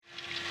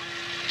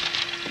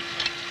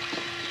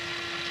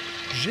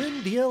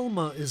Jeanne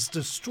Dielma is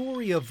the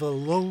story of a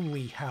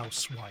lonely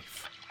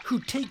housewife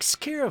who takes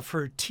care of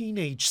her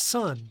teenage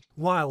son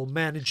while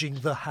managing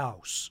the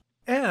house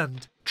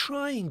and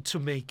trying to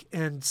make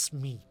ends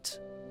meet.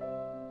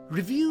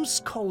 Reviews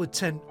call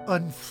it an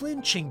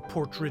unflinching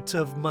portrait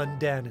of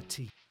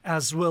mundanity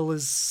as well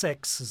as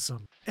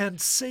sexism, and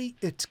say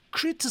it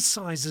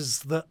criticizes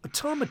the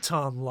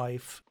automaton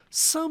life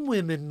some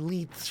women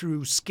lead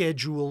through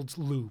scheduled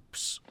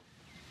loops.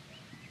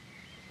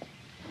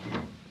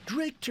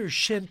 Director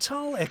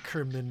Chantal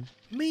Akerman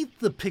made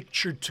the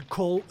picture to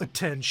call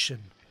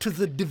attention to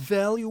the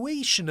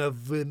devaluation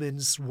of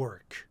women's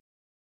work.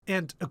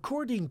 And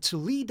according to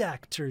lead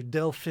actor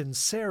Delphine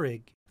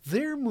Seyrig,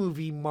 their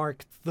movie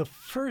marked the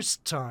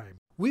first time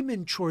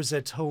women chores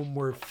at home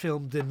were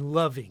filmed in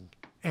loving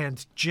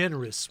and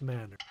generous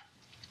manner.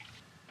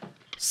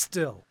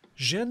 Still,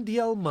 Jeanne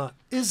Dielma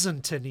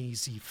isn't an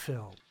easy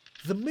film.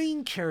 The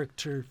main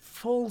character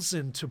falls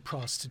into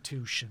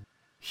prostitution.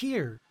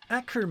 Here,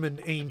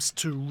 Akerman aims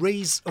to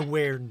raise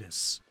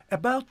awareness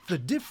about the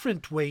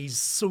different ways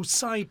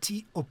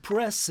society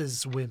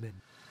oppresses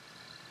women.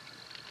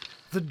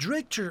 The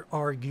director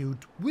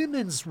argued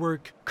women's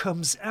work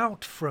comes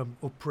out from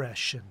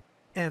oppression,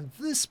 and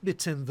this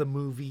bit in the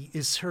movie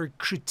is her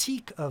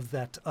critique of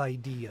that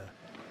idea.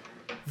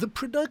 The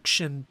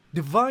production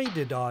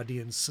divided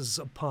audiences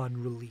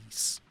upon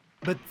release,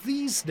 but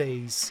these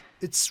days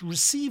it's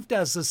received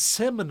as a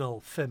seminal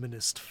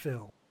feminist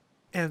film.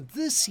 And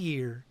this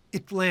year,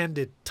 it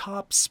landed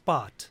top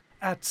spot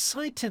at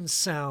Sight and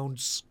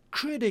Sound's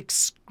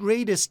Critics'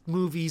 Greatest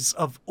Movies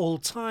of All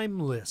Time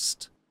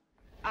list.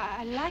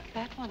 I like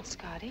that one,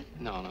 Scotty.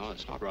 No,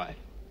 it's not right.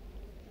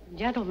 The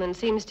gentleman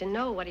seems to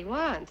know what he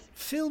wants.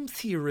 Film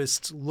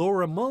theorist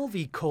Laura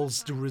Mulvey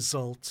calls the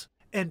result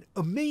an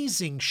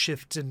amazing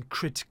shift in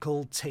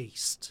critical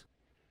taste.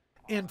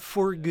 And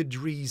for good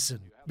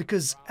reason,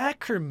 because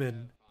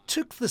Akerman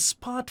took the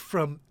spot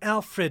from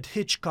Alfred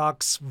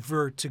Hitchcock's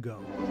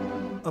Vertigo,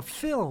 a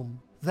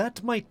film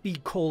that might be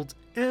called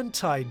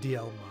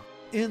anti-Dielma,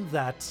 in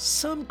that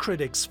some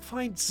critics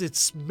finds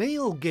its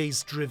male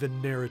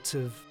gaze-driven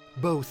narrative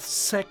both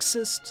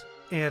sexist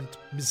and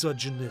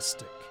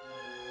misogynistic.